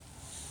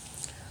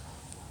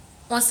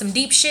On some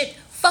deep shit,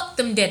 fuck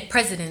them dead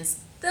presidents.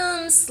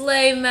 Them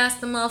slave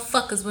master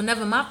motherfuckers were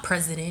never my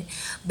president.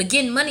 But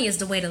getting money is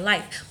the way to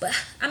life. But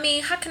I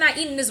mean, how can I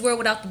eat in this world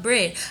without the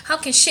bread? How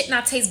can shit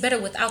not taste better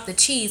without the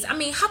cheese? I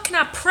mean, how can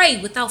I pray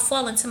without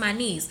falling to my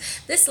knees?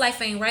 This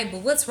life ain't right,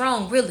 but what's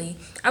wrong, really?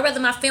 I'd rather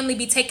my family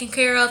be taken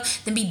care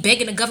of than be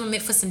begging the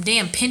government for some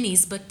damn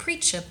pennies. But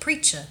preacher,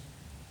 preacher.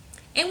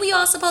 Ain't we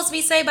all supposed to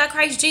be saved by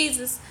Christ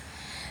Jesus?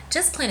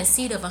 Just plant a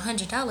seed of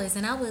 $100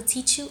 and I will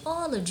teach you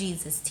all of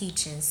Jesus'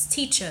 teachings.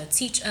 Teacher,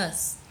 teach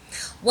us.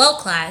 Well,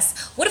 class,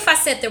 what if I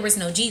said there was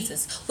no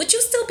Jesus? Would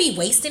you still be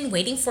wasting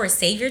waiting for a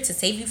savior to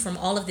save you from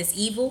all of this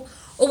evil?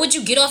 Or would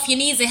you get off your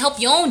knees and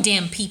help your own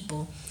damn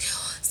people?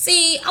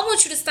 See, I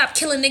want you to stop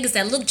killing niggas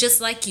that look just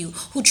like you,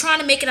 who trying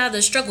to make it out of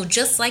the struggle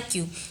just like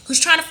you, who's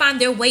trying to find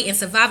their way and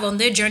survive on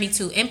their journey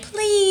too. And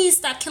please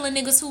stop killing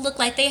niggas who look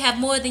like they have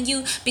more than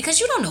you,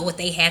 because you don't know what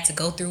they had to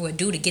go through or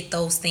do to get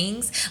those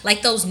things.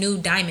 Like those new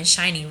diamond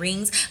shiny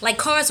rings, like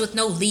cars with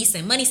no lease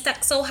and money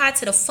stacked so high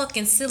to the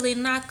fucking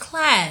ceiling. Not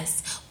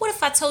class. What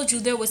if I told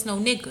you there was no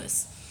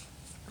niggas?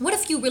 What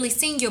if you really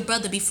seen your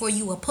brother before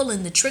you were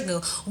pulling the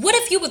trigger? What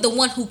if you were the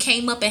one who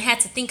came up and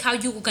had to think how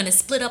you were going to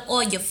split up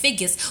all your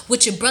figures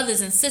with your brothers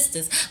and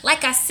sisters?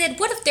 Like I said,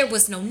 what if there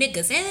was no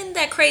niggas? And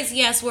that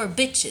crazy ass word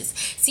bitches.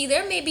 See,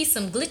 there may be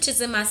some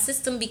glitches in my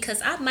system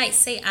because I might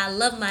say I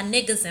love my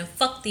niggas and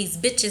fuck these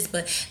bitches,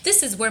 but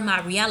this is where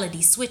my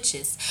reality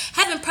switches.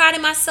 Having pride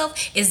in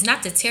myself is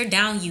not to tear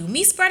down you.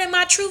 Me spreading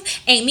my truth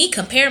ain't me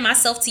comparing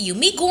myself to you.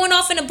 Me going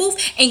off in the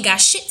booth ain't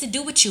got shit to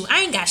do with you. I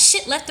ain't got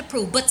shit left to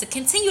prove, but to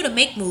continue to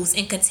make moves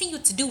and continue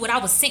to do what I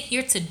was sent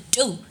here to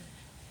do.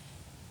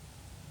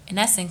 And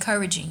that's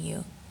encouraging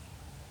you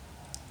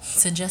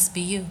to just be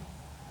you.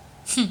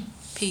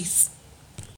 Peace.